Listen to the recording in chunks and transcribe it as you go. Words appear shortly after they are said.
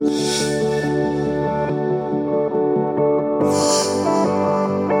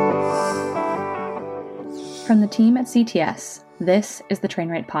From the team at CTS, this is the Train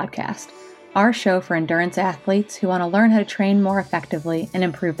Right Podcast, our show for endurance athletes who want to learn how to train more effectively and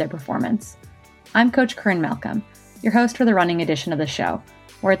improve their performance. I'm Coach Corinne Malcolm, your host for the running edition of the show,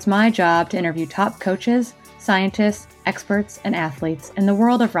 where it's my job to interview top coaches, scientists, experts, and athletes in the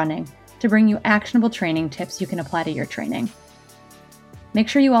world of running to bring you actionable training tips you can apply to your training. Make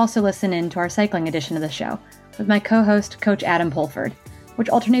sure you also listen in to our cycling edition of the show with my co-host, Coach Adam Pulford, which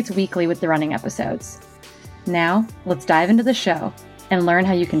alternates weekly with the running episodes. Now, let's dive into the show and learn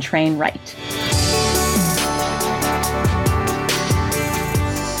how you can train right.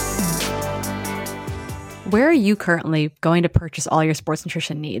 Where are you currently going to purchase all your sports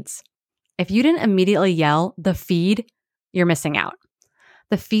nutrition needs? If you didn't immediately yell, "The Feed," you're missing out.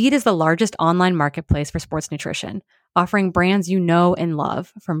 The Feed is the largest online marketplace for sports nutrition, offering brands you know and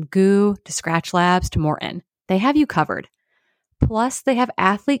love, from GU to Scratch Labs to Morton. They have you covered. Plus, they have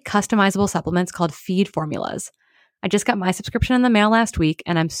athlete customizable supplements called Feed Formulas. I just got my subscription in the mail last week,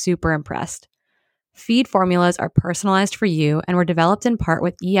 and I'm super impressed. Feed Formulas are personalized for you and were developed in part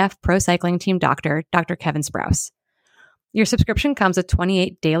with EF Pro Cycling Team doctor, Dr. Kevin Sprouse. Your subscription comes with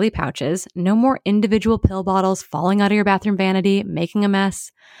 28 daily pouches, no more individual pill bottles falling out of your bathroom vanity, making a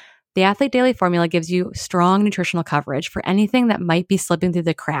mess. The Athlete Daily Formula gives you strong nutritional coverage for anything that might be slipping through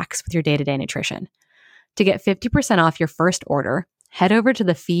the cracks with your day-to-day nutrition. To get 50% off your first order, head over to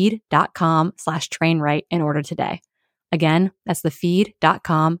thefeed.com/trainright and order today. Again, that's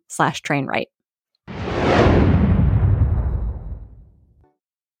thefeed.com/trainright.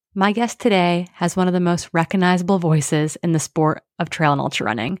 My guest today has one of the most recognizable voices in the sport of trail and ultra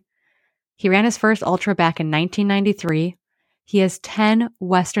running. He ran his first ultra back in 1993. He has 10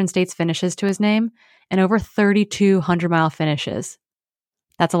 Western States finishes to his name and over 32 100-mile finishes.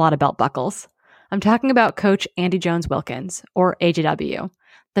 That's a lot of belt buckles. I'm talking about Coach Andy Jones Wilkins, or AJW.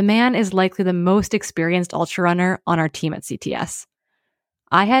 The man is likely the most experienced ultra runner on our team at CTS.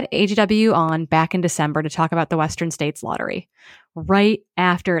 I had AJW on back in December to talk about the Western States Lottery, right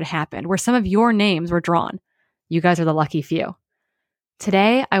after it happened, where some of your names were drawn. You guys are the lucky few.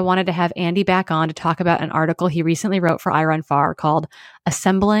 Today, I wanted to have Andy back on to talk about an article he recently wrote for iRunFar called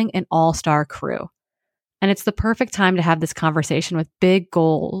Assembling an All-Star Crew. And it's the perfect time to have this conversation with big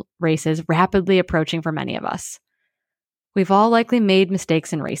goal races rapidly approaching for many of us. We've all likely made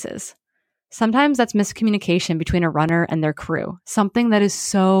mistakes in races. Sometimes that's miscommunication between a runner and their crew, something that is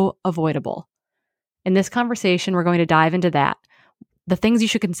so avoidable. In this conversation, we're going to dive into that, the things you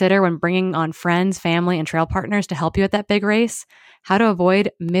should consider when bringing on friends, family, and trail partners to help you at that big race, how to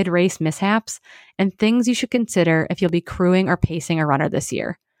avoid mid-race mishaps, and things you should consider if you'll be crewing or pacing a runner this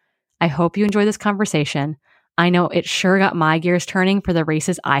year. I hope you enjoy this conversation. I know it sure got my gears turning for the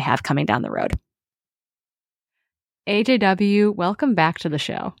races I have coming down the road. AJW, welcome back to the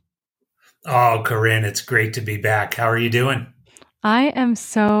show. Oh, Corinne, it's great to be back. How are you doing? I am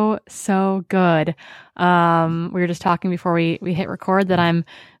so good. We were just talking before we hit record that I'm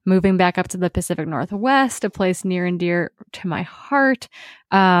moving back up to the Pacific Northwest, a place near and dear to my heart.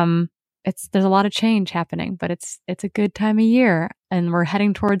 There's a lot of change happening, but it's a good time of year, and we're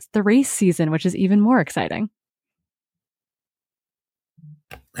heading towards the race season, which is even more exciting.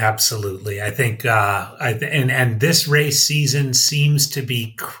 Absolutely. I think, and this race season seems to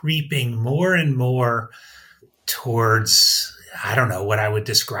be creeping more and more towards, I don't know, what I would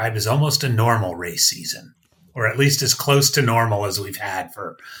describe as almost a normal race season, or at least as close to normal as we've had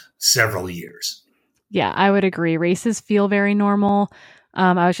for several years. Yeah, I would agree. Races feel very normal.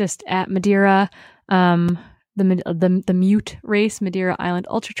 I was just at Madeira, the Mute race, Madeira Island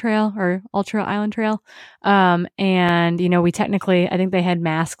Ultra Trail or Ultra Island Trail. And, we technically, I think they had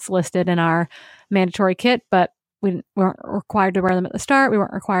masks listed in our mandatory kit, but we weren't required to wear them at the start. We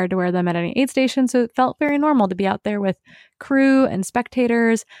weren't required to wear them at any aid station. So it felt very normal to be out there with crew and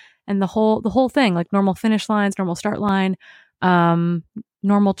spectators and the whole thing, like normal finish lines, normal start line,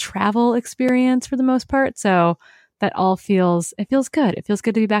 normal travel experience for the most part. So that all feels good. It feels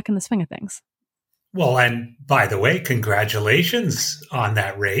good to be back in the swing of things. Well, and by the way, congratulations on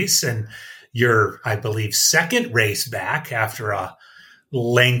that race and your, I believe, second race back after a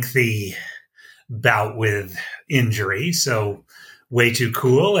lengthy bout with injury. So way too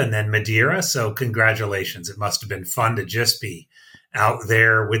cool. And then Madeira. So congratulations. It must have been fun to just be out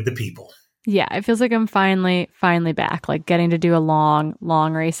there with the people. Yeah, it feels like I'm finally back. Like getting to do a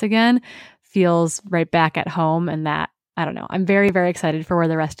long race again feels right back at home, and that, I don't know. I'm very, very excited for where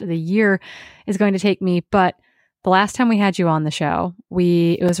the rest of the year is going to take me. But the last time we had you on the show,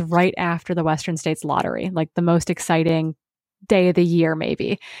 it was right after the Western States Lottery, like the most exciting day of the year,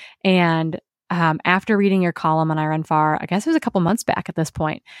 maybe. And after reading your column on iRunFar, I guess it was a couple months back at this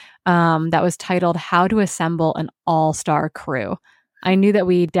point, that was titled How to Assemble an All-Star Crew. I knew that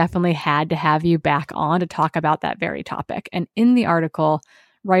we definitely had to have you back on to talk about that very topic. And in the article,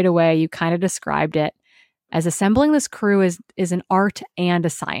 right away, you kind of described it as assembling this crew is an art and a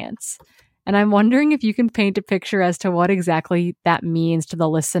science. And I'm wondering if you can paint a picture as to what exactly that means to the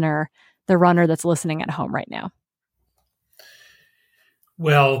listener, the runner that's listening at home right now.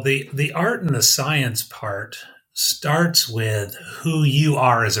 Well, the art and the science part starts with who you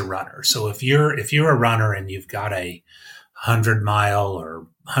are as a runner. So if you're a runner and you've got a 100-mile or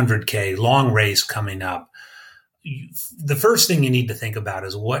 100K long race coming up, the first thing you need to think about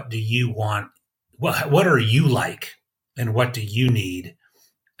is what do you want? What are you like, and what do you need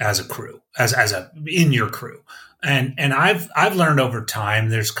as a crew, in your crew? And I've learned over time,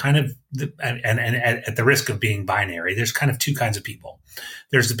 there's kind of, and at the risk of being binary, there's kind of two kinds of people.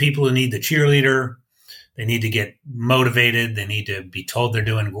 There's the people who need the cheerleader. They need to get motivated. They need to be told they're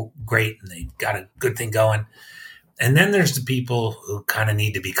doing great and they got a good thing going. And then there's the people who kind of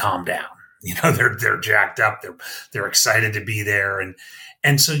need to be calmed down. They're jacked up. They're excited to be there.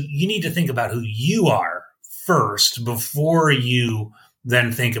 And so you need to think about who you are first before you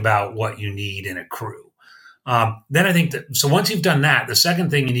then think about what you need in a crew. Then I think so once you've done that, the second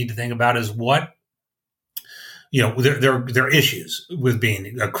thing you need to think about is what, there are issues with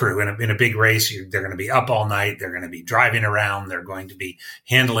being a crew in a big race. They're going to be up all night. They're going to be driving around. They're going to be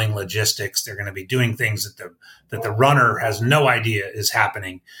handling logistics. They're going to be doing things that the runner has no idea is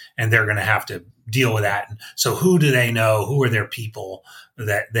happening, and they're going to have to deal with that. So who do they know? Who are their people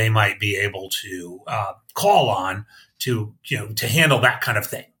that they might be able to call on to handle that kind of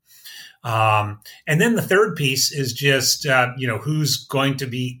thing? And then the third piece is just, who's going to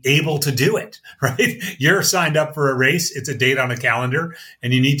be able to do it, right? You're signed up for a race. It's a date on a calendar,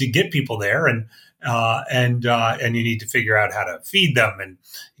 and you need to get people there, and you need to figure out how to feed them and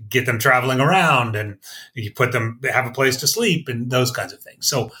get them traveling around, and you have a place to sleep and those kinds of things.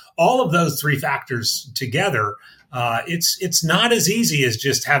 So all of those three factors together, it's not as easy as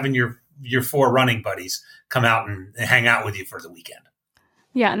just having your four running buddies come out and hang out with you for the weekend.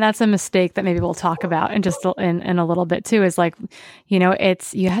 Yeah, and that's a mistake that maybe we'll talk about in just in a little bit too. Is like,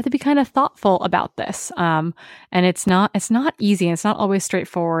 it's you have to be kind of thoughtful about this, and it's not easy, and it's not always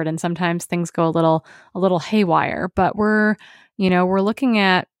straightforward, and sometimes things go a little haywire. But we're looking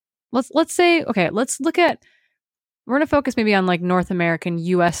at let's look at. We're going to focus maybe on like North American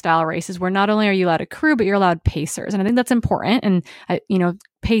U.S. style races where not only are you allowed a crew, but you're allowed pacers, and I think that's important. And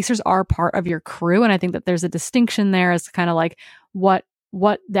pacers are part of your crew, and I think that there's a distinction there as kind of like what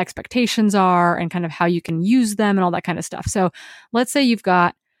the expectations are and kind of how you can use them and all that kind of stuff. So let's say you've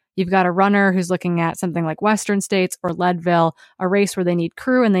got a runner who's looking at something like Western States or Leadville, a race where they need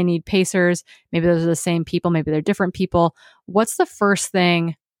crew and they need pacers. Maybe those are the same people. Maybe they're different people. What's the first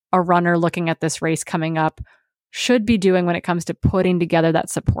thing a runner looking at this race coming up should be doing when it comes to putting together that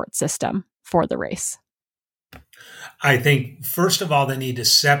support system for the race? I think, first of all, they need to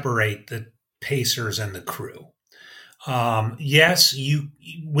separate the pacers and the crew. Yes,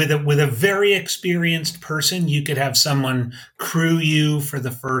 with a very experienced person, you could have someone crew you for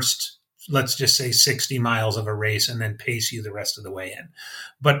the first, let's just say 60 miles of a race and then pace you the rest of the way in.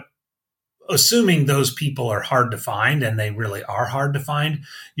 But assuming those people are hard to find, and they really are hard to find,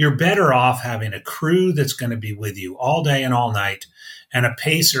 you're better off having a crew that's going to be with you all day and all night, and a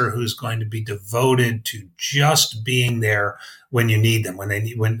pacer who's going to be devoted to just being there when you need them, when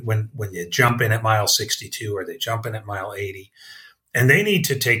you jump in at mile 62 or they jump in at mile 80. And they need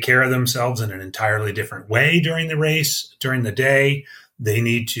to take care of themselves in an entirely different way during the race, during the day. They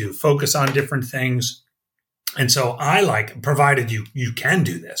need to focus on different things. And so I like, provided you can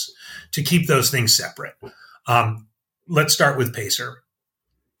do this, to keep those things separate. Let's start with pacer.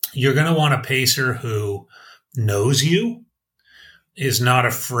 You're going to want a pacer who knows you, is not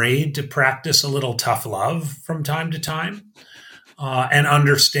afraid to practice a little tough love from time to time, and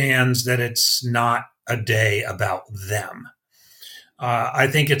understands that it's not a day about them. I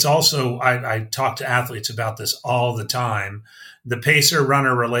think it's also, I talk to athletes about this all the time. The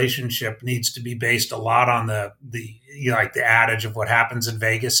pacer-runner relationship needs to be based a lot on the adage of what happens in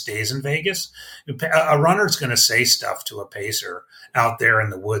Vegas stays in Vegas. A runner's going to say stuff to a pacer out there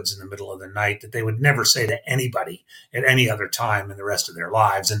in the woods in the middle of the night that they would never say to anybody at any other time in the rest of their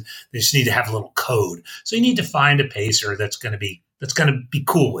lives. And they just need to have a little code. So you need to find a pacer that's going to be that's going to be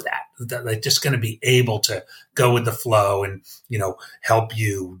cool with that. They're just going to be able to go with the flow and, help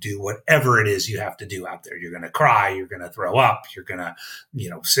you do whatever it is you have to do out there. You're going to cry. You're going to throw up. You're going to,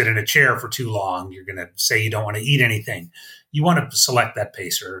 sit in a chair for too long. You're going to say you don't want to eat anything. You want to select that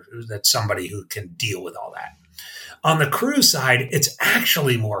pacer. That's somebody who can deal with all that. On the crew side, it's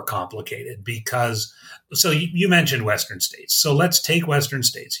actually more complicated because, so you mentioned Western states. So let's take Western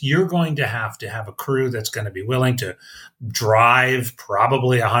states. You're going to have a crew that's going to be willing to drive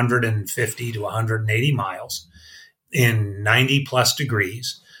probably 150 to 180 miles in 90 plus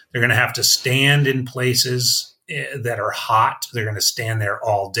degrees. They're going to have to stand in places that are hot. They're going to stand there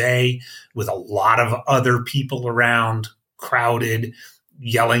all day with a lot of other people around, crowded,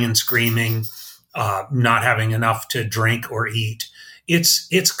 yelling and screaming. Not having enough to drink or eat.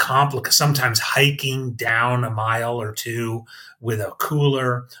 It's complicated. Sometimes hiking down a mile or two with a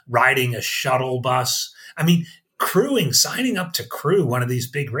cooler, riding a shuttle bus. I mean, signing up to crew one of these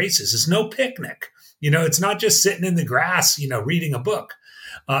big races is no picnic. It's not just sitting in the grass, reading a book.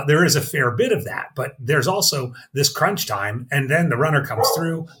 There is a fair bit of that, but there's also this crunch time. And then the runner comes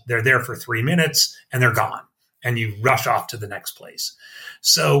through, they're there for 3 minutes and they're gone. And you rush off to the next place.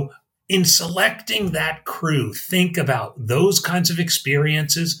 So in selecting that crew, think about those kinds of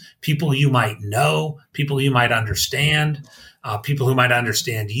experiences, people you might know, people you might understand, people who might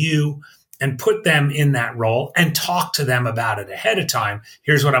understand you, and put them in that role and talk to them about it ahead of time.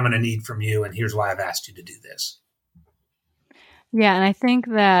 Here's what I'm going to need from you, and here's why I've asked you to do this. Yeah, and I think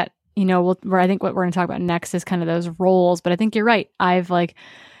that, I think what we're going to talk about next is kind of those roles, but I think you're right.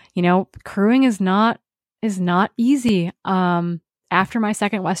 Crewing is not easy. After my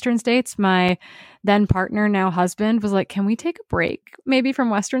second Western States, my then partner, now husband, was like, can we take a break maybe from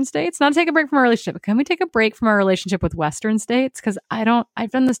Western States? Not take a break from our relationship, but can we take a break from our relationship with Western States? Because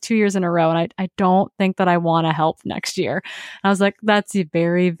I've done this 2 years in a row and I don't think that I want to help next year. And I was like, that's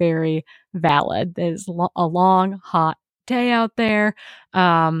very, very valid. There's a long, hot day out there.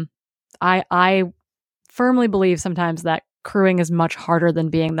 I firmly believe sometimes that crewing is much harder than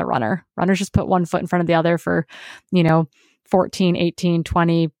being the runner. Runners just put one foot in front of the other for, 14, 18,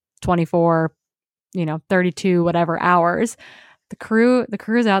 20, 24, 32, whatever hours. The crew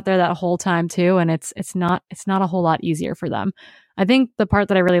is out there that whole time too. And it's not a whole lot easier for them. I think the part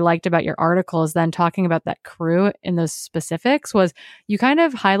that I really liked about your article is then talking about that crew in those specifics was you kind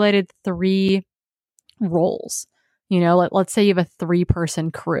of highlighted 3 roles. Let's say you have a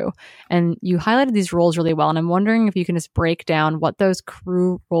 3-person crew and you highlighted these roles really well. And I'm wondering if you can just break down what those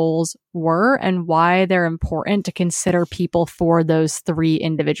crew roles were and why they're important to consider people for those 3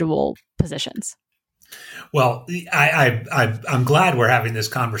 individual positions. Well, I'm glad we're having this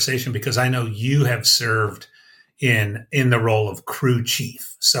conversation because I know you have served in the role of crew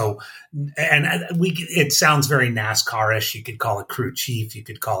chief. So, it sounds very NASCAR-ish. You could call it crew chief. You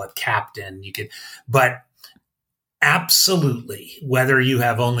could call it captain. But absolutely, whether you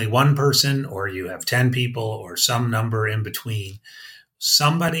have only 1 person or you have 10 people or some number in between,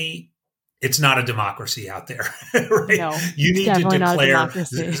 it's not a democracy out there, right? No, you need to declare,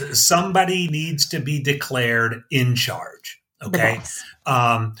 somebody needs to be declared in charge. Okay.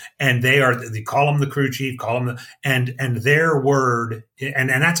 And they call them the crew chief, and their word, and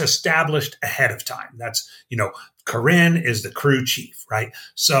that's established ahead of time. That's, Corinne is the crew chief, right?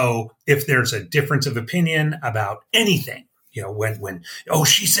 So if there's a difference of opinion about anything, when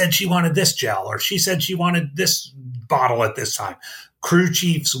she said she wanted this gel or she said she wanted this bottle at this time, crew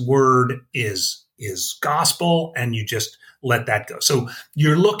chief's word is gospel, and you just let that go. So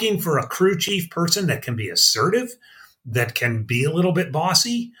you're looking for a crew chief person that can be assertive, that can be a little bit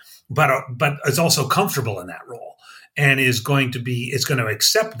bossy, but is also comfortable in that role and is going to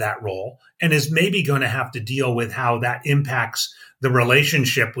accept that role and is maybe going to have to deal with how that impacts the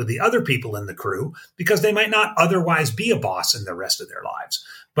relationship with the other people in the crew because they might not otherwise be a boss in the rest of their lives.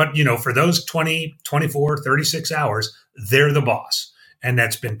 But, for those 20, 24, 36 hours, they're the boss. And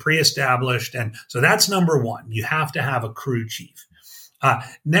that's been pre-established. And so that's number 1. You have to have a crew chief.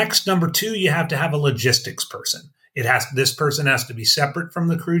 Next, number 2, you have to have a logistics person. This person has to be separate from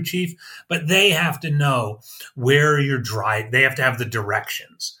the crew chief, but they have to know where you're driving. They have to have the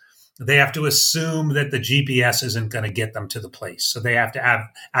directions. They have to assume that the GPS isn't going to get them to the place. So they have to have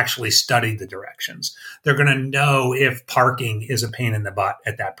actually studied the directions. They're going to know if parking is a pain in the butt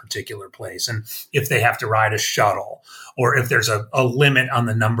at that particular place. And if they have to ride a shuttle or if there's a limit on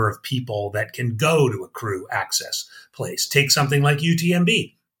the number of people that can go to a crew access place. Take something like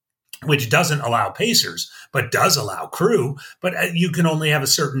UTMB, which doesn't allow pacers, but does allow crew. But you can only have a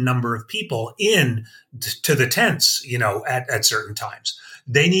certain number of people in to the tents, at certain times.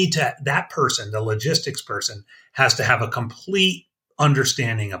 They need to, that person, the logistics person, has to have a complete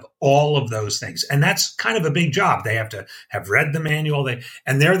understanding of all of those things. And that's kind of a big job. They have to have read the manual.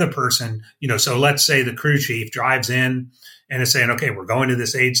 And they're the person, so let's say the crew chief drives in and is saying, okay, we're going to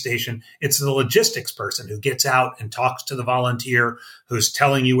this aid station. It's the logistics person who gets out and talks to the volunteer who's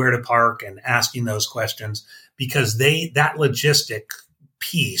telling you where to park and asking those questions, because that logistic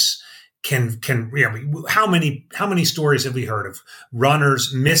piece can how many stories have we heard of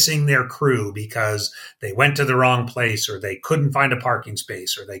runners missing their crew because they went to the wrong place, or they couldn't find a parking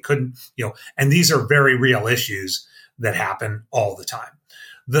space, or they couldn't, and these are very real issues that happen all the time.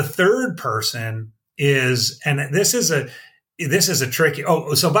 The third person is, and this is a tricky.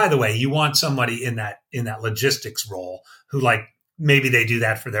 Oh, so by the way, you want somebody in that logistics role who, like, maybe they do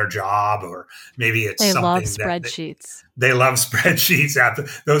that for their job, or maybe it's they something love spreadsheets. They love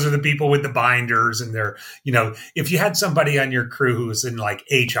spreadsheets. Those are the people with the binders, and they're, if you had somebody on your crew who was in like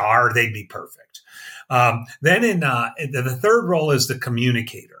HR, they'd be perfect. Then the third role is the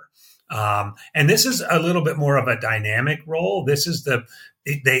communicator. And this is a little bit more of a dynamic role. This is they're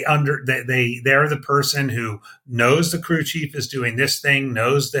the person who knows the crew chief is doing this thing,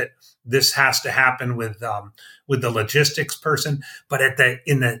 knows that this has to happen with the logistics person, but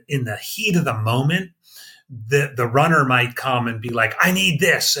in the heat of the moment, the runner might come and be like, I need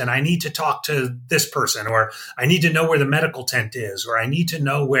this, and I need to talk to this person, or I need to know where the medical tent is, or I need to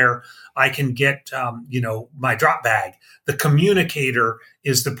know where I can get my drop bag. The communicator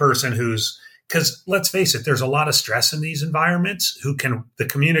is the person because let's face it, there's a lot of stress in these environments. The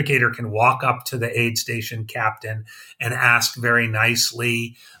communicator can walk up to the aid station captain and ask very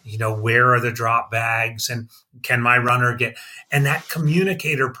nicely, where are the drop bags, and can my runner get, and that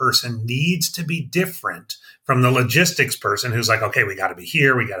communicator person needs to be different from the logistics person who's like, okay, we got to be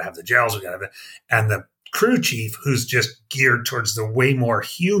here. We got to have the gels. We got to have and the crew chief who's just geared towards the way more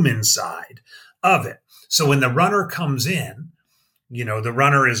human side of it. So when the runner comes in, the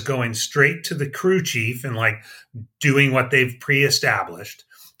runner is going straight to the crew chief and like doing what they've pre-established.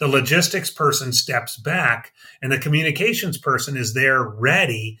 The logistics person steps back, and the communications person is there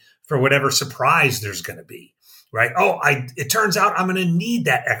ready for whatever surprise there's going to be, right? Oh, it turns out I'm going to need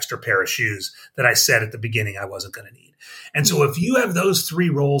that extra pair of shoes that I said at the beginning I wasn't going to need. And so if you have those three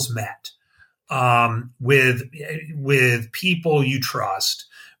roles met with people you trust,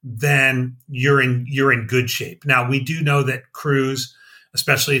 then you're in good shape. Now, we do know that crews,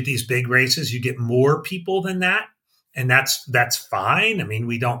 especially at these big races, you get more people than that, and that's fine. I mean,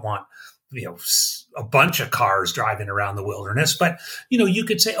 we don't want a bunch of cars driving around the wilderness, but you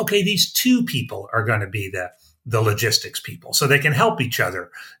could say, okay, these two people are going to be the logistics people, so they can help each other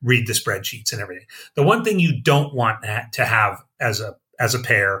read the spreadsheets and everything. The one thing you don't want to have as a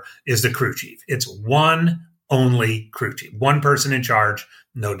pair is the crew chief. It's one only crew chief, one person in charge.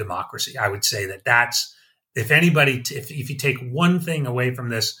 No democracy. I would say that's, if you take one thing away from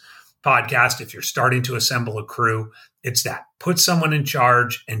this podcast, if you're starting to assemble a crew, it's that. Put someone in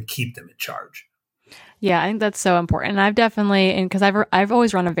charge and keep them in charge. Yeah, I think that's so important. And I've definitely, because I've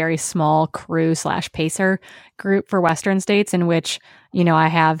always run a very small crew / pacer group for Western states, in which, I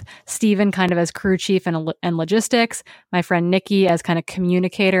have Steven kind of as crew chief and logistics, my friend Nikki as kind of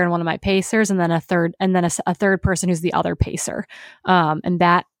communicator and one of my pacers, and then a third person who's the other pacer. And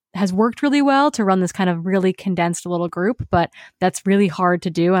that has worked really well to run this kind of really condensed little group, but that's really hard to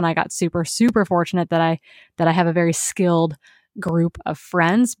do. And I got super, super fortunate that I have a very skilled group of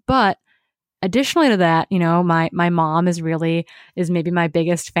friends. But additionally to that, my mom is maybe my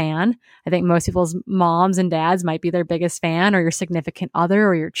biggest fan. I think most people's moms and dads might be their biggest fan, or your significant other,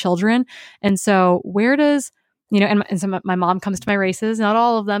 or your children. And so where does, and so my mom comes to my races, not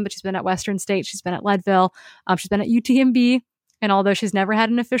all of them, but she's been at Western State, she's been at Leadville, she's been at UTMB. And although she's never had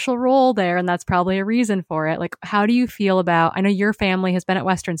an official role there, and that's probably a reason for it, like, how do you feel about, I know your family has been at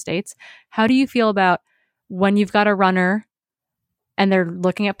Western States. How do you feel about when you've got a runner and they're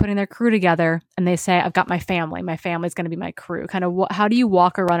looking at putting their crew together and they say, I've got my family's going to be my crew? Kind of how do you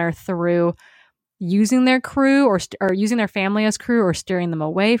walk a runner through using their crew or using their family as crew, or steering them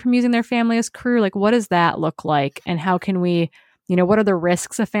away from using their family as crew? Like, what does that look like? And how can we, what are the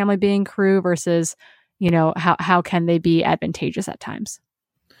risks of family being crew versus, how can they be advantageous at times?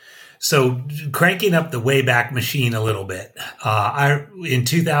 So cranking up the Wayback Machine a little bit, in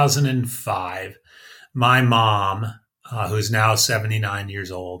 2005, my mom, who's now 79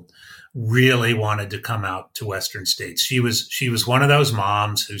 years old, really wanted to come out to Western States. She was one of those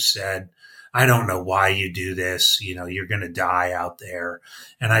moms who said, I don't know why you do this. You're going to die out there.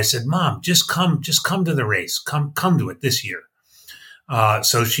 And I said, Mom, just come to the race. Come to it this year.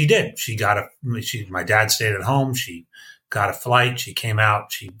 So she did. My dad stayed at home. She got a flight. She came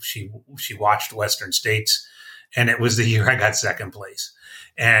out. She watched Western States, And it was the year I got second place.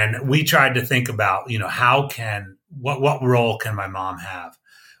 And we tried to think about, what role can my mom have?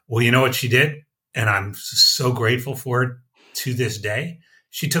 Well, you know what she did? And I'm so grateful for it to this day.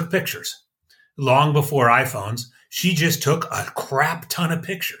 She took pictures. Long before iPhones, she just took a crap ton of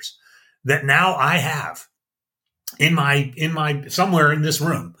pictures that now I have in my somewhere in this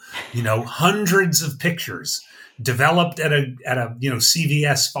room, hundreds of pictures developed at a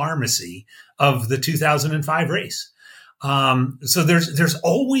CVS pharmacy of the 2005 race. So there's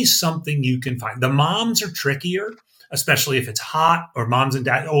always something you can find. The moms are trickier, especially if it's hot, or moms and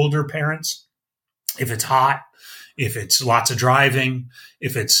dad, older parents. If it's hot, if it's lots of driving,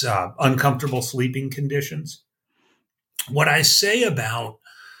 if it's uncomfortable sleeping conditions. What I say about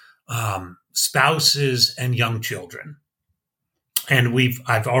spouses and young children, and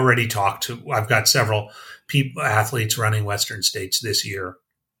I've already I've got several athletes running Western States this year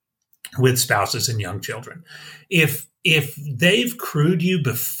with spouses and young children. If they've crewed you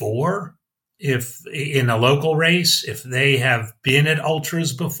before, if in a local race, if they have been at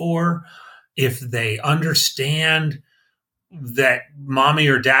ultras before, if they understand that mommy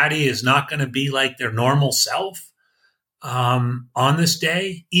or daddy is not going to be like their normal self on this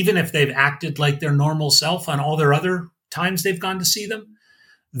day, even if they've acted like their normal self on all their other times they've gone to see them,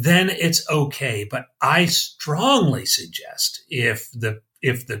 then it's okay. But I strongly suggest if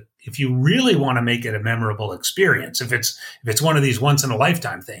you really want to make it a memorable experience, if it's one of these once in a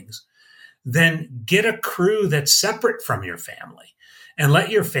lifetime things, then get a crew that's separate from your family and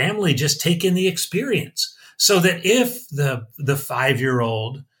let your family just take in the experience, so that if the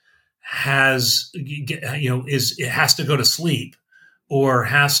 5-year-old has to go to sleep, or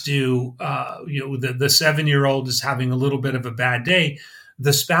has to the 7-year-old is having a little bit of a bad day,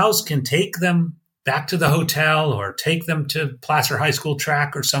 the spouse can take them back to the hotel or take them to Placer High School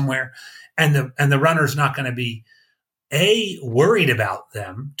track or somewhere, and the runner's not going to be worried about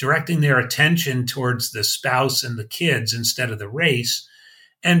them, directing their attention towards the spouse and the kids instead of the race,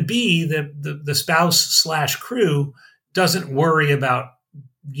 and B, the spouse / crew doesn't worry about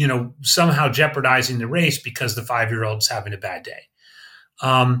somehow jeopardizing the race because the 5-year-old's having a bad day.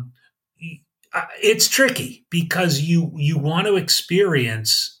 It's tricky because you want to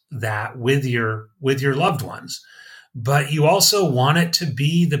experience that with your loved ones, but you also want it to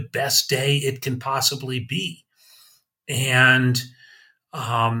be the best day it can possibly be. And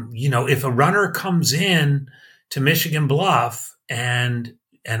if a runner comes in to Michigan Bluff and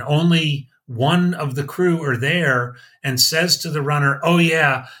only one of the crew are there and says to the runner, "Oh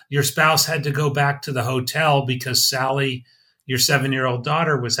yeah, your spouse had to go back to the hotel because Sally, your 7-year-old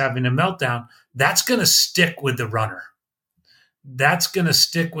daughter, was having a meltdown," that's going to stick with the runner. That's going to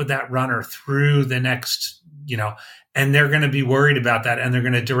stick with that runner through the next, and they're going to be worried about that, and they're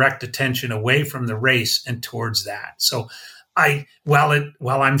going to direct attention away from the race and towards that. So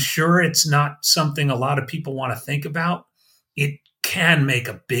while I'm sure it's not something a lot of people want to think about, it can make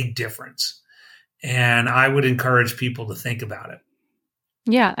a big difference. And I would encourage people to think about it.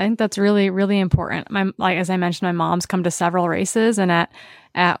 Yeah, I think that's really, really important. As I mentioned, my mom's come to several races, and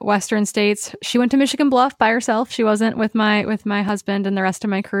at Western States, she went to Michigan Bluff by herself. She wasn't with my husband and the rest of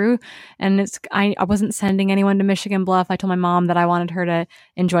my crew. And I wasn't sending anyone to Michigan Bluff. I told my mom that I wanted her to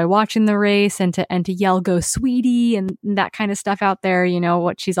enjoy watching the race and to yell "Go Sweetie" and that kind of stuff out there.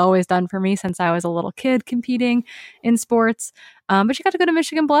 What she's always done for me since I was a little kid competing in sports. But she got to go to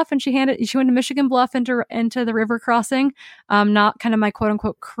Michigan Bluff, and she went to Michigan Bluff into the river crossing, not kind of my quote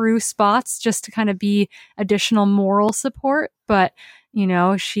unquote crew spots, just to kind of be additional moral support. But,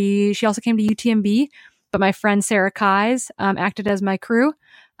 she also came to UTMB, but my friend Sarah Keyes acted as my crew.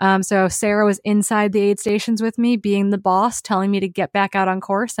 So Sarah was inside the aid stations with me, being the boss, telling me to get back out on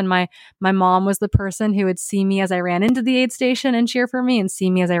course. And my mom was the person who would see me as I ran into the aid station and cheer for me, and see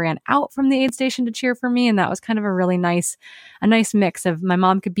me as I ran out from the aid station to cheer for me. And that was kind of a really nice mix of my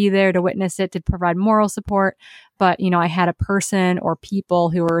mom could be there to witness it, to provide moral support. But, I had a person or people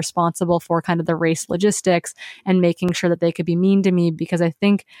who were responsible for kind of the race logistics and making sure that they could be mean to me, because I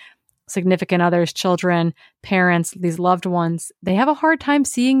think significant others, children, parents, these loved ones, they have a hard time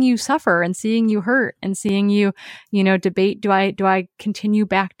seeing you suffer and seeing you hurt and seeing you, debate, do I continue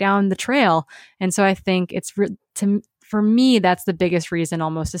back down the trail? And so I think for me, that's the biggest reason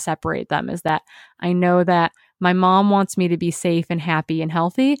almost to separate them, is that I know that my mom wants me to be safe and happy and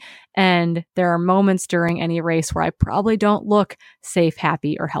healthy. And there are moments during any race where I probably don't look safe,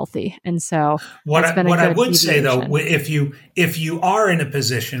 happy, or healthy. And so what that's been I would deviation. say though, if you are in a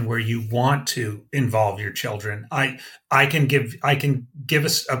position where you want to involve your children, I can give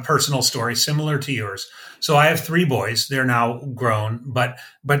us a personal story similar to yours. So I have 3 boys. They're now grown, but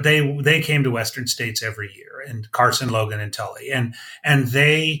they came to Western States every year, and Carson, Logan, and Tully,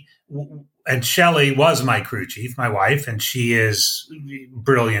 and Shelley was my crew chief, my wife, and she is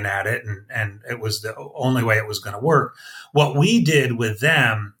brilliant at it. And it was the only way it was going to work. What we did with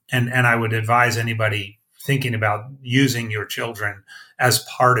them, and I would advise anybody thinking about using your children as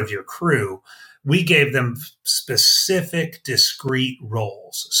part of your crew, we gave them specific, discrete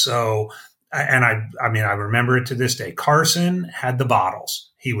roles. So, and I mean, I remember it to this day. Carson had the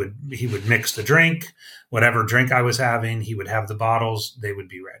bottles. He would mix the drink, whatever drink I was having, he would have the bottles. They would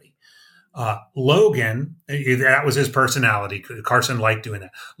be ready. Logan, that was his personality. Carson liked doing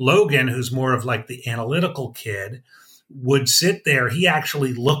that. Logan, who's more of like the analytical kid, would sit there. He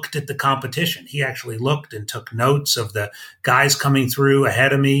actually looked at the competition. He actually looked and took notes of the guys coming through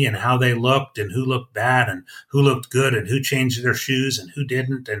ahead of me and how they looked and who looked bad and who looked good and who changed their shoes and who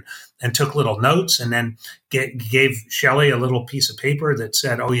didn't, and took little notes, and then gave Shelley a little piece of paper that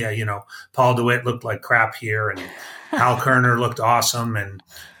said, oh yeah, Paul DeWitt looked like crap here, and Hal Kerner looked awesome, and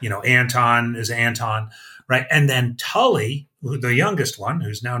Anton is Anton, right? And then Tully, the youngest one,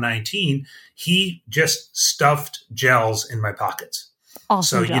 who's now 19, he just stuffed gels in my pockets.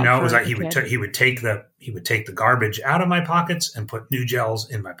 Awesome. So it was like he would take the garbage out of my pockets and put new gels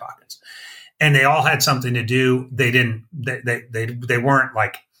in my pockets, and they all had something to do. They weren't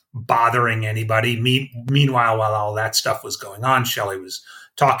like bothering anybody. Meanwhile, while all that stuff was going on, Shelley was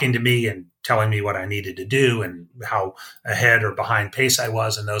talking to me and telling me what I needed to do and how ahead or behind pace I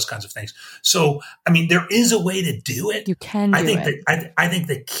was and those kinds of things. So, I mean, there is a way to do it. You can do it. I think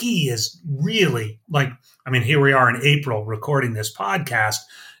the key is really here we are in April recording this podcast.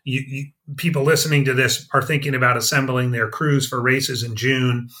 You people listening to this are thinking about assembling their crews for races in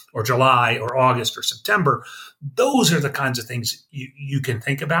June or July or August or September. Those are the kinds of things you can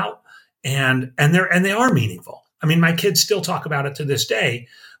think about, and they are meaningful. I mean, my kids still talk about it to this day,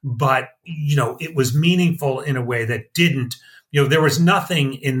 but it was meaningful in a way that didn't. There was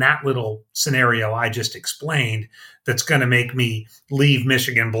nothing in that little scenario I just explained that's going to make me leave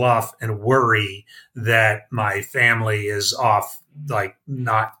Michigan Bluff and worry that my family is off, like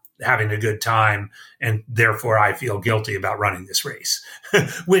not having a good time, and therefore I feel guilty about running this race.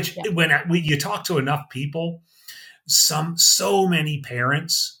 Which, when you talk to enough people, so many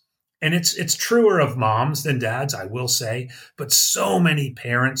parents, and it's truer of moms than dads, I will say, but so many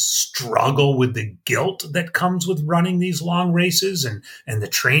parents struggle with the guilt that comes with running these long races and the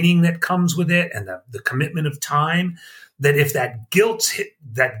training that comes with it and the commitment of time, that if that guilt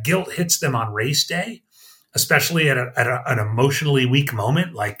hits them on race day, especially at an emotionally weak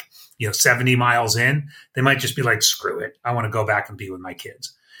moment, like 70 miles in, they might just be like, screw it, I want to go back and be with my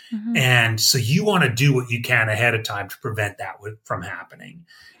kids. Mm-hmm. And so you want to do what you can ahead of time to prevent that from happening.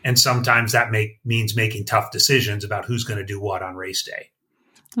 And sometimes that means making tough decisions about who's going to do what on race day.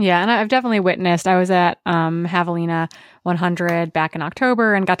 Yeah, and I've definitely witnessed. I was at Javelina 100 back in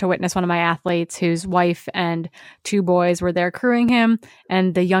October and got to witness one of my athletes whose wife and 2 boys were there crewing him.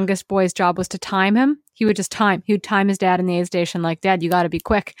 And the youngest boy's job was to time him. He would just time. He would time his dad in the aid station, like, Dad, you got to be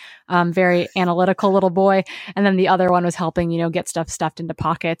quick. Very analytical little boy. And then the other one was helping, get stuff stuffed into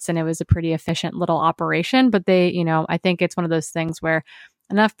pockets. And it was a pretty efficient little operation. But they, I think it's one of those things where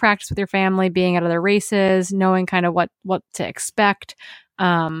enough practice with your family, being at other races, knowing kind of what to expect,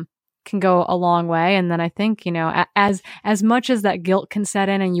 can go a long way. And then I think, as much as that guilt can set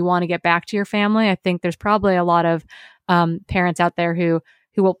in and you want to get back to your family, I think there's probably a lot of parents out there who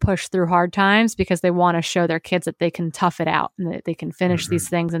will push through hard times because they want to show their kids that they can tough it out and that they can finish these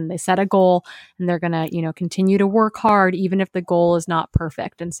things, and they set a goal and they're going to, continue to work hard even if the goal is not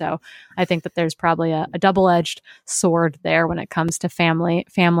perfect. And so I think that there's probably a double-edged sword there when it comes to family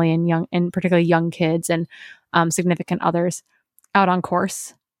and young, and particularly young kids and significant others out on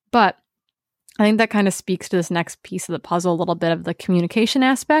course. But I think that kind of speaks to this next piece of the puzzle, a little bit of the communication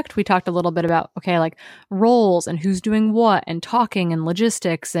aspect. We talked a little bit about, like roles and who's doing what and talking and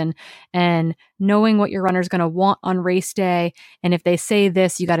logistics and knowing what your runner's going to want on race day. And if they say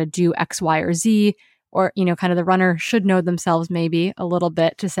this, you got to do X, Y, or Z, or, kind of the runner should know themselves maybe a little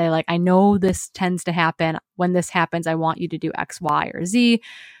bit to say, like, I know this tends to happen. When this happens, I want you to do X, Y, or Z.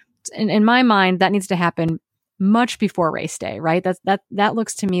 In my mind, that needs to happen much before race day, right? That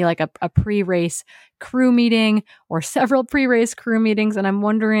looks to me like a pre-race crew meeting or several pre-race crew meetings. And I'm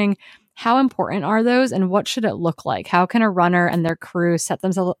wondering How important are those, and what should it look like? How can a runner and their crew set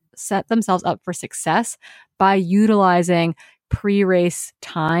themselves up for success by utilizing pre-race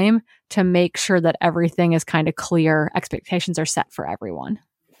time to make sure that everything is kind of clear, expectations are set for everyone?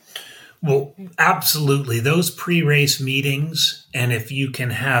 Well, absolutely. Those pre-race meetings, and if you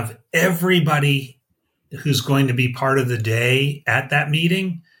can have everybody who's going to be part of the day at that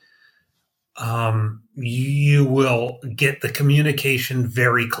meeting, you will get the communication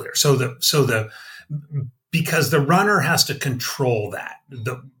very clear. Because the runner has to control that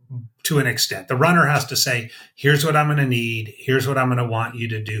to an extent. The runner has to say, here's what I'm going to need. Here's what I'm going to want you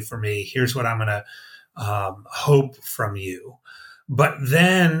to do for me. Here's what I'm going to hope from you. But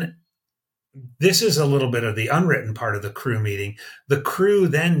then this is a little bit of the unwritten part of the crew meeting. The crew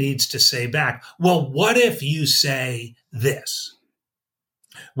then needs to say back, well, what if you say this?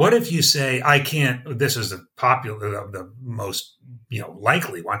 What if you say, I can't, this is the most,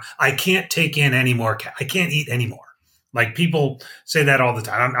 likely one. I can't take in any more. I can't eat anymore. Like people say that all the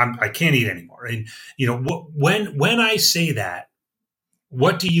time. I can't eat anymore. And, when I say that,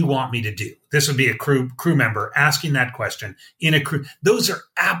 what do you want me to do? This would be a crew member asking that question in a crew. Those are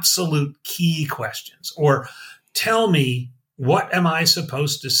absolute key questions. Or tell me, what am I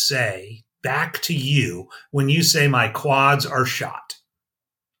supposed to say back to you when you say my quads are shot?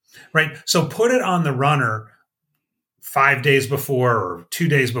 Right. So put it on the runner 5 days before or 2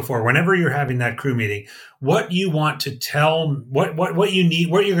 days before, whenever you're having that crew meeting, what you want to tell, what you need,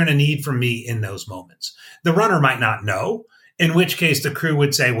 what you're going to need from me in those moments. The runner might not know, in which case the crew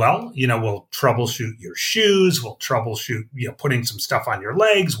would say, well, we'll troubleshoot your shoes. We'll troubleshoot, putting some stuff on your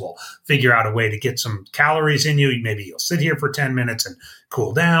legs. We'll figure out a way to get some calories in you. Maybe you'll sit here for 10 minutes and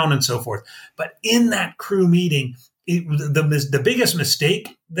cool down and so forth. But in that crew meeting, the biggest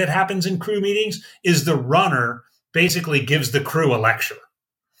mistake that happens in crew meetings is the runner basically gives the crew a lecture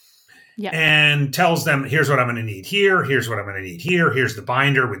and tells them, here's what I'm going to need here. Here's what I'm going to need here. Here's the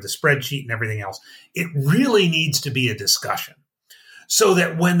binder with the spreadsheet and everything else. It really needs to be a discussion so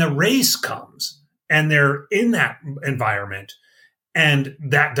that when the race comes and they're in that environment and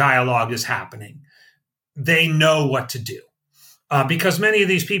that dialogue is happening, they know what to do. Because many of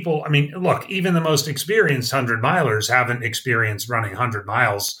these people, look, even the most experienced 100-milers haven't experienced running 100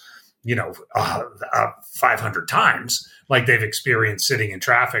 miles, 500 times like they've experienced sitting in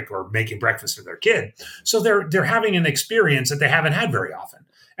traffic or making breakfast for their kid. So they're having an experience that they haven't had very often.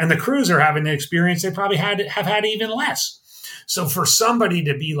 And the crews are having an experience they probably have had even less. So for somebody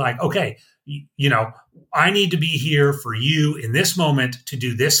to be like, okay, I need to be here for you in this moment to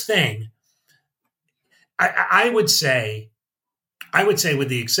do this thing. I would say, with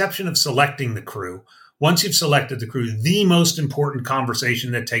the exception of selecting the crew, once you've selected the crew, the most important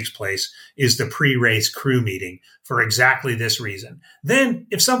conversation that takes place is the pre-race crew meeting for exactly this reason. Then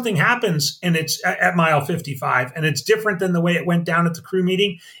if something happens and it's at mile 55 and it's different than the way it went down at the crew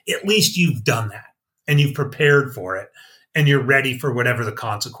meeting, at least you've done that and you've prepared for it and you're ready for whatever the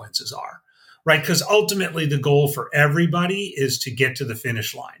consequences are, right? Because ultimately the goal for everybody is to get to the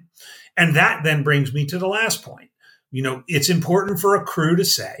finish line. And that then brings me to the last point. It's important for a crew to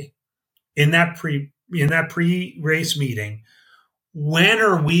say in that pre-race meeting, when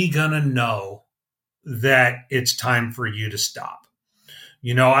are we going to know that it's time for you to stop?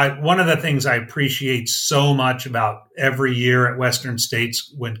 One of the things I appreciate so much about every year at Western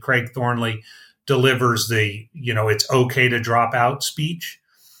States when Craig Thornley delivers the, it's okay to drop out speech,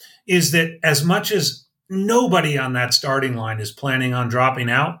 is that as much as nobody on that starting line is planning on dropping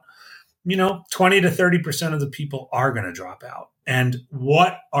out, 20 to 30% of the people are going to drop out. And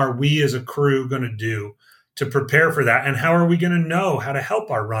what are we as a crew going to do to prepare for that? And how are we going to know how to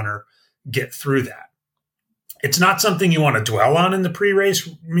help our runner get through that? It's not something you want to dwell on in the pre-race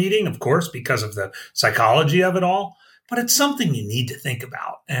meeting, of course, because of the psychology of it all, but it's something you need to think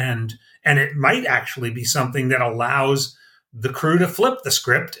about. And it might actually be something that allows the crew to flip the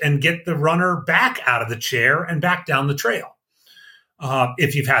script and get the runner back out of the chair and back down the trail.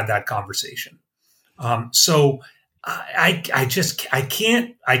 If you've had that conversation. So I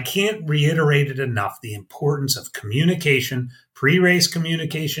can't reiterate it enough, the importance of communication, pre-race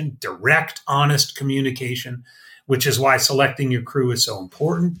communication, direct, honest communication, which is why selecting your crew is so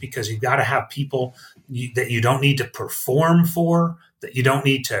important, because you've got to have people that you don't need to perform for, that you don't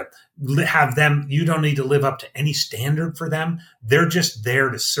need to have them, you don't need to live up to any standard for them. They're just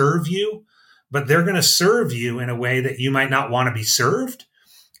there to serve you. But they're going to serve you in a way that you might not want to be served,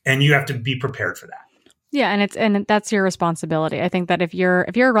 and you have to be prepared for that. Yeah, and that's your responsibility. I think that if you're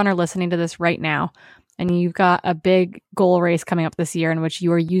a runner listening to this right now, and you've got a big goal race coming up this year in which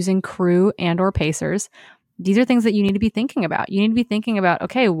you are using crew and or pacers, these are things that you need to be thinking about. You need to be thinking about,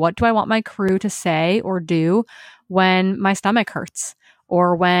 okay, what do I want my crew to say or do when my stomach hurts,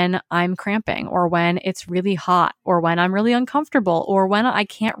 or when I'm cramping, or when it's really hot, or when I'm really uncomfortable, or when I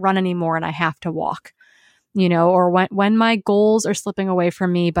can't run anymore and I have to walk, or when my goals are slipping away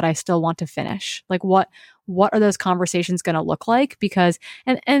from me, but I still want to finish. Like what are those conversations going to look like? Because,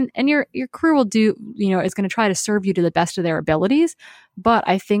 and your crew will do, is going to try to serve you to the best of their abilities. But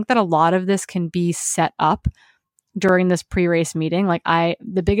I think that a lot of this can be set up during this pre-race meeting. Like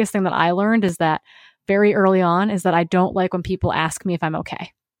the biggest thing that I learned is that very early on is that I don't like when people ask me if I'm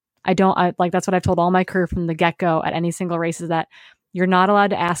okay. I like, that's what I've told all my crew from the get-go at any single race, is that you're not allowed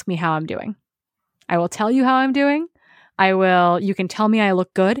to ask me how I'm doing. I will tell you how I'm doing. You can tell me I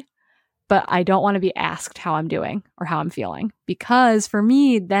look good, but I don't want to be asked how I'm doing or how I'm feeling. Because for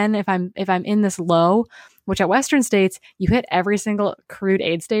me, then if I'm in this low, which at Western States, you hit every single crewed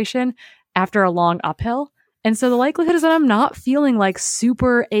aid station after a long uphill. And so the likelihood is that I'm not feeling like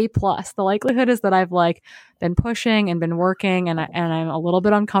super A+. The likelihood is that I've like been pushing and been working and I'm a little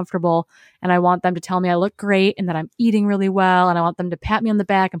bit uncomfortable, and I want them to tell me I look great and that I'm eating really well, and I want them to pat me on the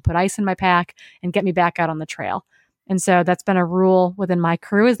back and put ice in my pack and get me back out on the trail. And so that's been a rule within my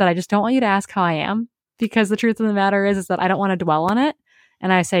crew, is that I just don't want you to ask how I am, because the truth of the matter is that I don't want to dwell on it.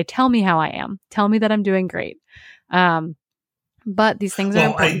 And I say, tell me how I am. Tell me that I'm doing great. But these things are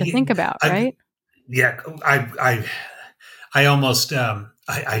important to think about, right? Yeah, I almost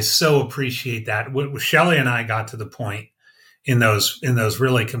I so appreciate that. Shelley and I got to the point in those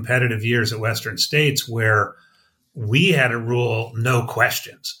really competitive years at Western States where we had a rule, no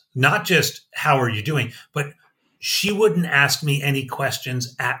questions, not just how are you doing, but she wouldn't ask me any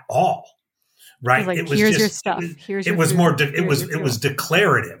questions at all. Right? It was here's just, your stuff. It was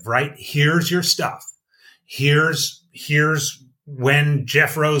declarative, right? Here's your stuff. Here's when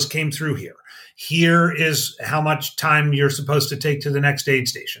Jeff Rose came through here. Here is how much time you're supposed to take to the next aid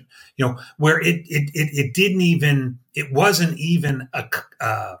station. Where it wasn't even a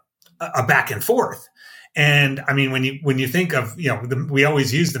back and forth. And I mean, when you think of, we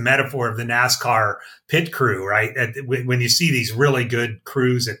always use the metaphor of the NASCAR pit crew, right? When you see these really good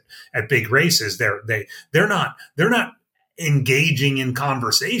crews at big races, they're not engaging in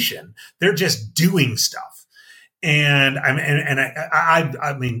conversation. They're just doing stuff. And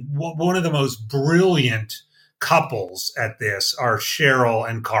I mean, one of the most brilliant couples at this are Cheryl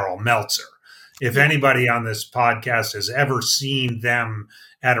and Carl Meltzer. If anybody on this podcast has ever seen them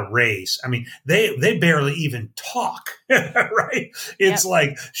at a race, I mean, they barely even talk, right? It's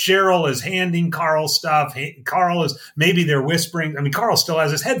like Cheryl is handing Carl stuff. Carl is, maybe they're whispering. I mean, Carl still has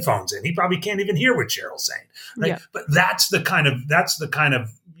his headphones in. He probably can't even hear what Cheryl's saying, right? Yeah. But that's the kind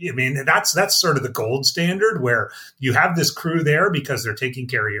of, I mean, that's sort of the gold standard, where you have this crew there because they're taking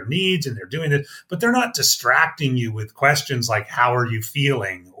care of your needs and they're doing it, but they're not distracting you with questions like, how are you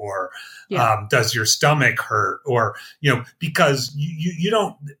feeling? Or does your stomach hurt? Or, because you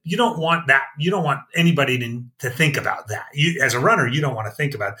don't want that. You don't want anybody to think about that. You, as a runner, you don't want to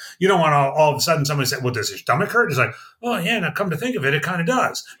think about it. You don't want all of a sudden somebody say, well, does your stomach hurt? It's like, oh yeah, now come to think of it, it kind of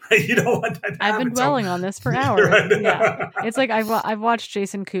does. Right? You don't want that to I've been dwelling on this for hours. Right? Yeah. It's like, I've watched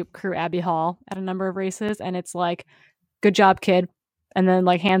Jason Koop crew Abby Hall at a number of races, and it's like, good job, kid. And then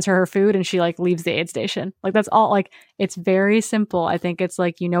like hands her food and she like leaves the aid station. Like that's all, like, it's very simple. I think it's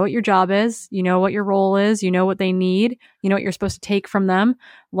like, what your job is, what your role is, what they need, what you're supposed to take from them.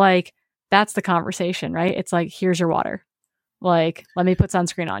 Like that's the conversation, right? It's like, here's your water. Like, let me put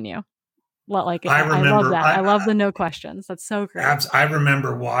sunscreen on you. Like, I love that. I love the no questions. That's so great. I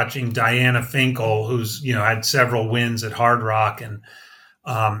remember watching Diana Finkel, who's, had several wins at Hard Rock, and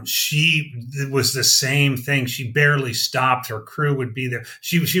it was the same thing. She barely stopped. Her crew would be there.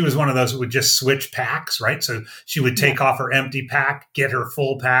 She was one of those who would just switch packs, right? So she would take off her empty pack, get her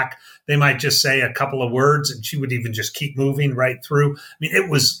full pack. They might just say a couple of words and she would even just keep moving right through. I mean, it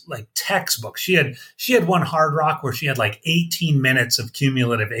was like textbook. She had one Hard Rock where she had like 18 minutes of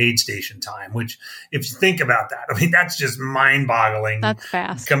cumulative aid station time, which, if you think about that, I mean, that's just mind boggling. That's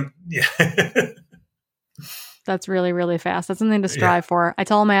fast. That's really, really fast. That's something to strive for. I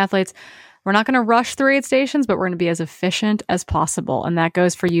tell all my athletes, we're not going to rush through aid stations, but we're going to be as efficient as possible. And that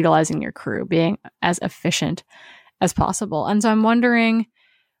goes for utilizing your crew, being as efficient as possible. And so I'm wondering,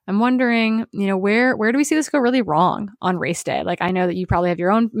 where do we see this go really wrong on race day? Like, I know that you probably have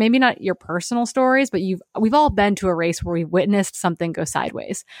your own, maybe not your personal stories, but we've all been to a race where we witnessed something go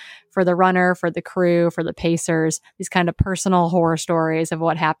sideways for the runner, for the crew, for the pacers, these kind of personal horror stories of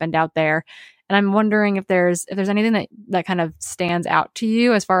what happened out there. And I'm wondering if there's anything that kind of stands out to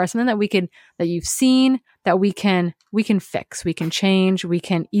you as far as something that you've seen that we can fix, we can change,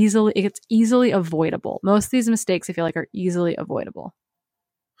 it's easily avoidable. Most of these mistakes I feel like are easily avoidable.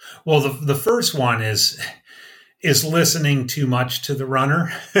 Well, the first one is listening too much to the runner.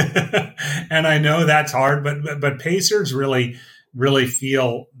 And I know that's hard, but pacers really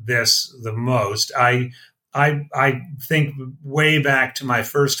feel this the most. I think way back to my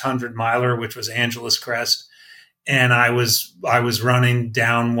first 100-miler, which was Angeles Crest, and I was running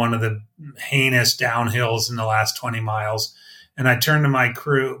down one of the heinous downhills in the last 20 miles, and I turned to my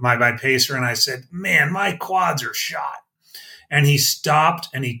crew, my pacer, and I said, "Man, my quads are shot." And he stopped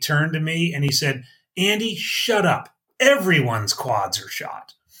and he turned to me and he said, "Andy, shut up. Everyone's quads are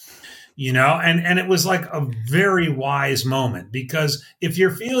shot." And it was like a very wise moment, because if you're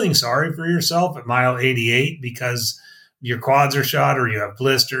feeling sorry for yourself at mile 88 because your quads are shot or you have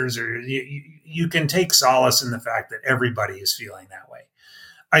blisters, or you can take solace in the fact that everybody is feeling that way.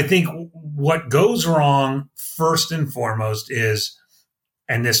 I think what goes wrong first and foremost is,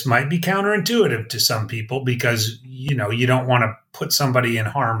 and this might be counterintuitive to some people because, you don't want to put somebody in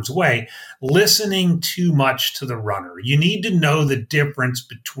harm's way, listening too much to the runner. You need to know the difference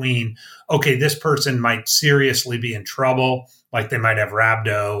between, okay, this person might seriously be in trouble, like they might have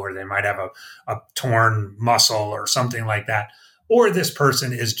rhabdo or they might have a torn muscle or something like that, or this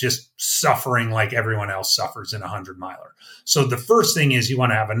person is just suffering like everyone else suffers in a 100-miler. So the first thing is you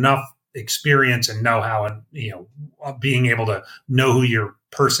want to have enough experience and know-how and, being able to know who your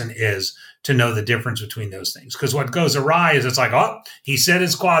person is to know the difference between those things. Because what goes awry is it's like, oh, he said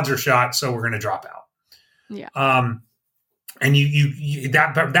his quads are shot, so we're going to drop out. Yeah. And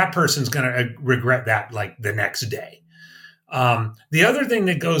that person's going to regret that like the next day. The other thing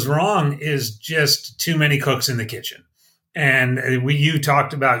that goes wrong is just too many cooks in the kitchen. And you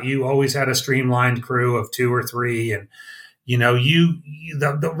talked about, you always had a streamlined crew of 2 or 3, and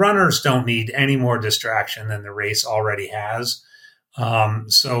the runners don't need any more distraction than the race already has.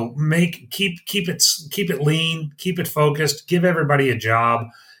 So keep it lean, keep it focused, give everybody a job,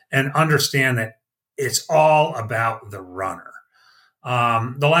 and understand that it's all about the runner.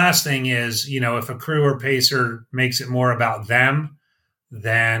 The last thing is, if a crew or pacer makes it more about them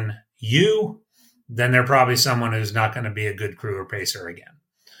than you, then they're probably someone who's not going to be a good crew or pacer again.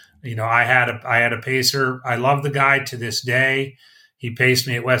 I had a pacer. I love the guy to this day. He paced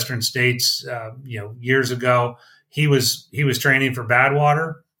me at Western States, years ago. He was training for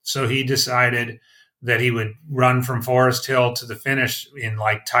Badwater, so he decided that he would run from Forest Hill to the finish in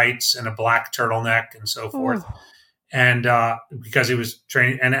like tights and a black turtleneck and so forth. Oh. And because he was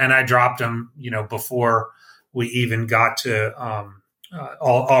training, and I dropped him, before we even got to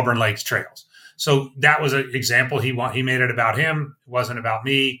Auburn Lakes trails. So that was an example. He made it about him. It wasn't about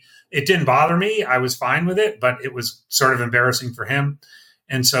me. It didn't bother me. I was fine with it, but it was sort of embarrassing for him.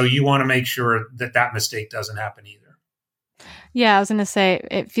 And so you want to make sure that mistake doesn't happen either. Yeah, I was going to say,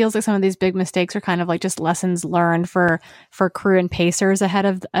 it feels like some of these big mistakes are kind of like just lessons learned for crew and pacers ahead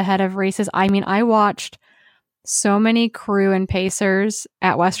of races. I mean, I watched so many crew and pacers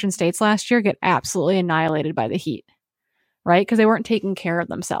at Western States last year get absolutely annihilated by the heat, right? Because they weren't taking care of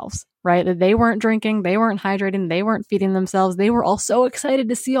themselves, right? That they weren't drinking, they weren't hydrating, they weren't feeding themselves. They were all so excited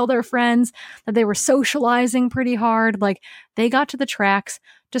to see all their friends that they were socializing pretty hard. Like, they got to the tracks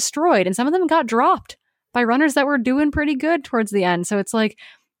destroyed, and some of them got dropped by runners that were doing pretty good towards the end. So it's like,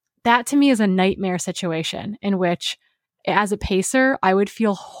 that to me is a nightmare situation in which, as a pacer, I would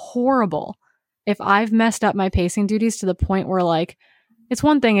feel horrible if I've messed up my pacing duties to the point where, like, it's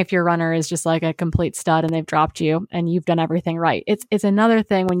one thing if your runner is just like a complete stud and they've dropped you and you've done everything right. It's another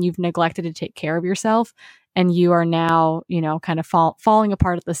thing when you've neglected to take care of yourself and you are now, kind of falling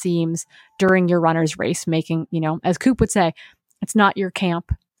apart at the seams during your runner's race, making, as Coop would say, it's not your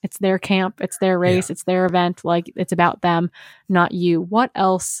camp. It's their camp. It's their race. Yeah. It's their event. Like, it's about them, not you. What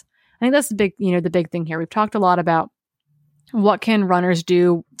else? I think that's the big thing here. We've talked a lot about what can runners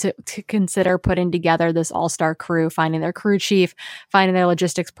do to consider putting together this all-star crew, finding their crew chief, finding their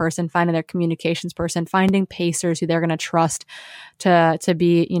logistics person, finding their communications person, finding pacers who they're going to trust to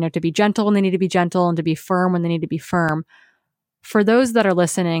be, to be gentle when they need to be gentle and to be firm when they need to be firm. For those that are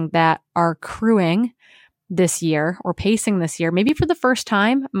listening that are crewing this year or pacing this year, maybe for the first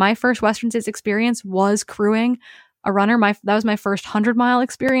time, my first Western States experience was crewing a runner. That was my first 100-mile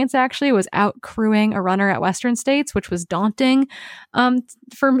experience, actually, was out crewing a runner at Western States, which was daunting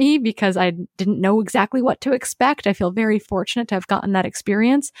for me because I didn't know exactly what to expect. I feel very fortunate to have gotten that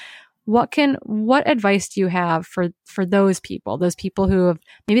experience. what advice do you have for those people who have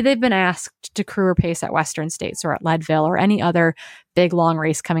maybe they've been asked to crew or pace at Western States or at Leadville or any other big long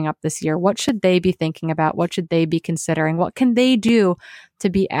race coming up this year? What should they be thinking about? What should they be considering? What can they do to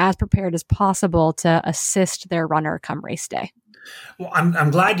be as prepared as possible to assist their runner come race day? Well, I'm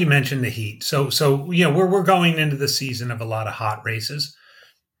glad you mentioned the heat. So we're going into the season of a lot of hot races,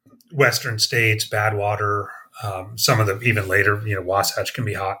 Western States, Badwater, some of them even later. Wasatch can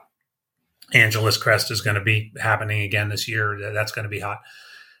be hot. Angeles Crest is going to be happening again this year. That's going to be hot.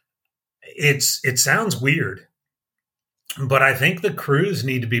 It sounds weird, but I think the crews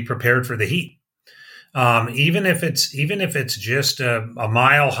need to be prepared for the heat. Even if it's just a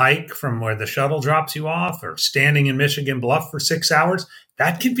mile hike from where the shuttle drops you off, or standing in Michigan Bluff for 6 hours,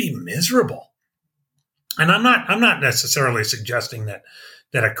 that can be miserable. And I'm not necessarily suggesting that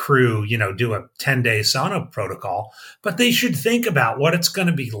a crew, do a 10-day sauna protocol, but they should think about what it's going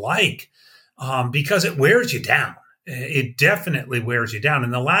to be like, because it wears you down. It definitely wears you down.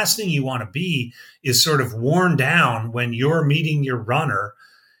 And the last thing you want to be is sort of worn down when you're meeting your runner,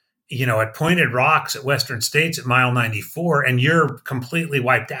 at Pointed Rocks at Western States at mile 94, and you're completely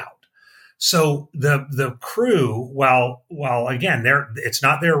wiped out. So the crew, while again, it's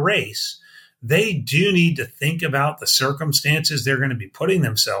not their race, they do need to think about the circumstances they're going to be putting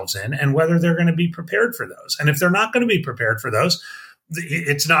themselves in and whether they're going to be prepared for those. And if they're not going to be prepared for those,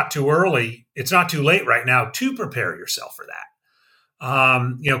 it's not too early. It's not too late right now to prepare yourself for that.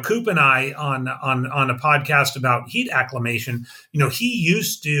 Coop and I on a podcast about heat acclimation, he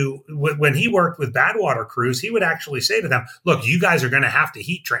used to, when he worked with Badwater crews, he would actually say to them, look, you guys are going to have to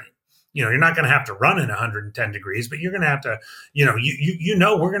heat train. You're not going to have to run in 110 degrees, but you're going to have to,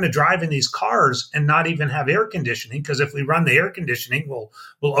 we're going to drive in these cars and not even have air conditioning, because if we run the air conditioning, we'll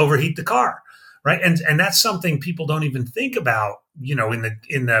overheat the car. Right. And that's something people don't even think about, in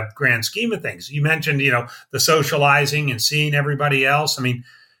the grand scheme of things. You mentioned, the socializing and seeing everybody else.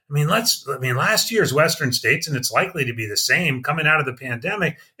 Last year's Western States, and it's likely to be the same coming out of the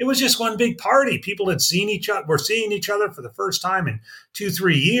pandemic, it was just one big party. People had seen each other, were seeing each other for the first time in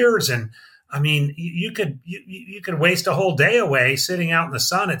 2-3 years. And you could waste a whole day away sitting out in the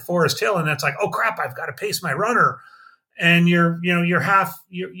sun at Forest Hill. And that's like, oh crap, I've got to pace my runner. And you're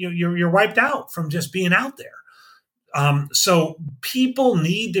wiped out from just being out there. So people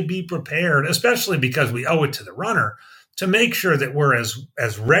need to be prepared, especially because we owe it to the runner, to make sure that we're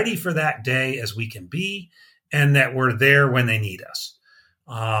as ready for that day as we can be, and that we're there when they need us.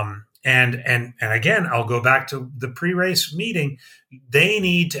 And again, I'll go back to the pre-race meeting. They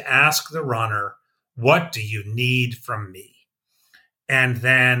need to ask the runner, what do you need from me? And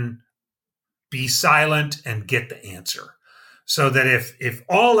then be silent and get the answer, so that if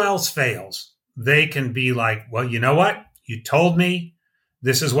all else fails, they can be like, well, you know what? You told me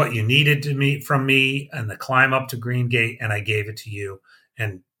this is what you needed from me and the climb up to Green Gate, and I gave it to you.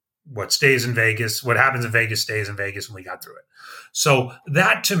 And what stays in Vegas, what happens in Vegas stays in Vegas, and we got through it. So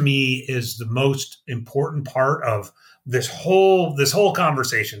that to me is the most important part of this whole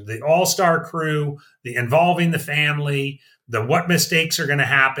conversation, the all-star crew, the involving the family, the what mistakes are going to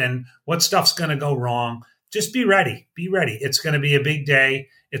happen, what stuff's going to go wrong. Just be ready. Be ready. It's going to be a big day.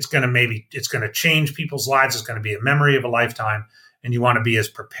 It's going to change people's lives. It's going to be a memory of a lifetime. And you want to be as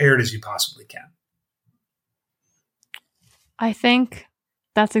prepared as you possibly can. I think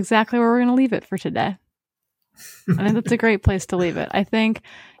that's exactly where we're going to leave it for today. I think that's a great place to leave it. I think,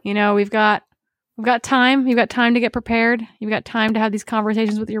 we've got time. You've got time to get prepared. You've got time to have these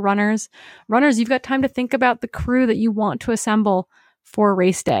conversations with your runners. Runners, you've got time to think about the crew that you want to assemble for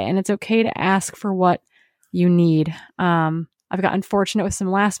race day. And it's okay to ask for what you need. I've gotten fortunate with some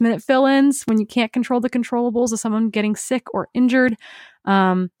last minute fill-ins when you can't control the controllables of someone getting sick or injured,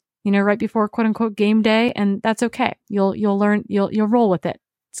 right before quote unquote game day. And that's okay. You'll learn, you'll roll with it.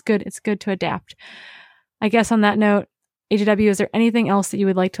 It's good. It's good to adapt. I guess on that note, AJW, is there anything else that you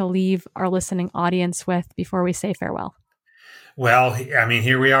would like to leave our listening audience with before we say farewell? Well,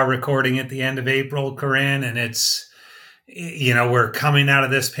 here we are recording at the end of April, Corinne, and it's, we're coming out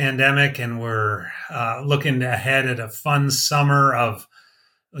of this pandemic, and we're looking ahead at a fun summer of,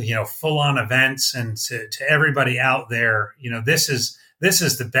 full-on events. And to everybody out there, this is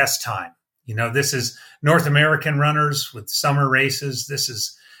the best time. This is North American runners with summer races. This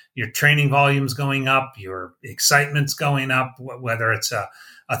is your training volumes going up, your excitement's going up, whether it's a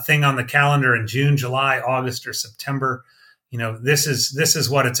thing on the calendar in June, July, August, or September. This is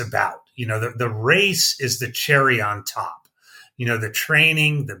what it's about. The race is the cherry on top. The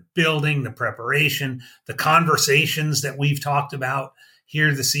training, the building, the preparation, the conversations that we've talked about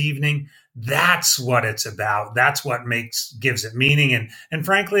here this evening. That's what it's about. That's what gives it meaning. And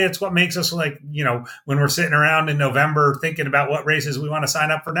frankly, it's what makes us like, when we're sitting around in November thinking about what races we want to sign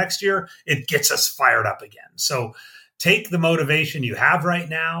up for next year, it gets us fired up again. So take the motivation you have right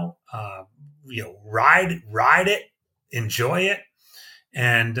now, ride it, enjoy it,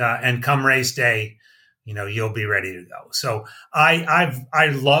 and come race day, you'll be ready to go. So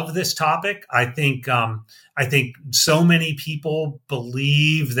I love this topic. I think so many people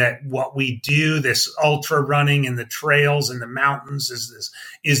believe that what we do, this ultra running in the trails and the mountains,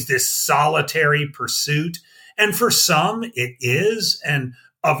 is this solitary pursuit. And for some it is. And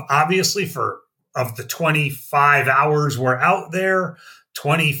obviously of the 25 hours we're out there,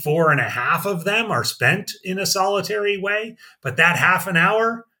 24 and a half of them are spent in a solitary way. But that half an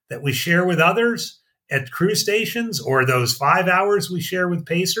hour that we share with others at crew stations, or those 5 hours we share with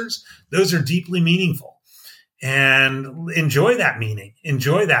pacers, those are deeply meaningful. And enjoy that meaning.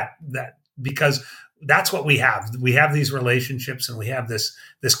 Enjoy that because that's what we have. We have these relationships and we have this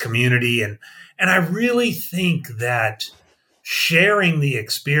community. And I really think that sharing the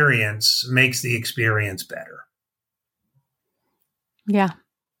experience makes the experience better. Yeah,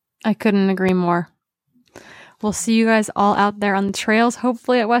 I couldn't agree more. We'll see you guys all out there on the trails,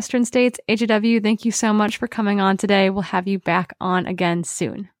 hopefully at Western States. HAW, thank you so much for coming on today. We'll have you back on again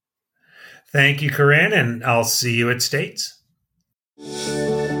soon. Thank you, Corinne, and I'll see you at States.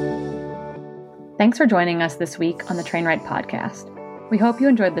 Thanks for joining us this week on the Trainwright Podcast. We hope you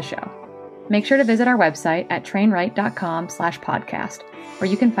enjoyed the show. Make sure to visit our website at trainwright.com/podcast, where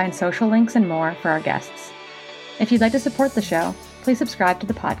you can find social links and more for our guests. If you'd like to support the show, please subscribe to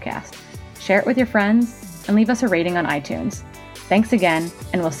the podcast, share it with your friends, and leave us a rating on iTunes. Thanks again,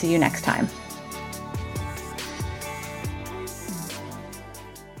 and we'll see you next time.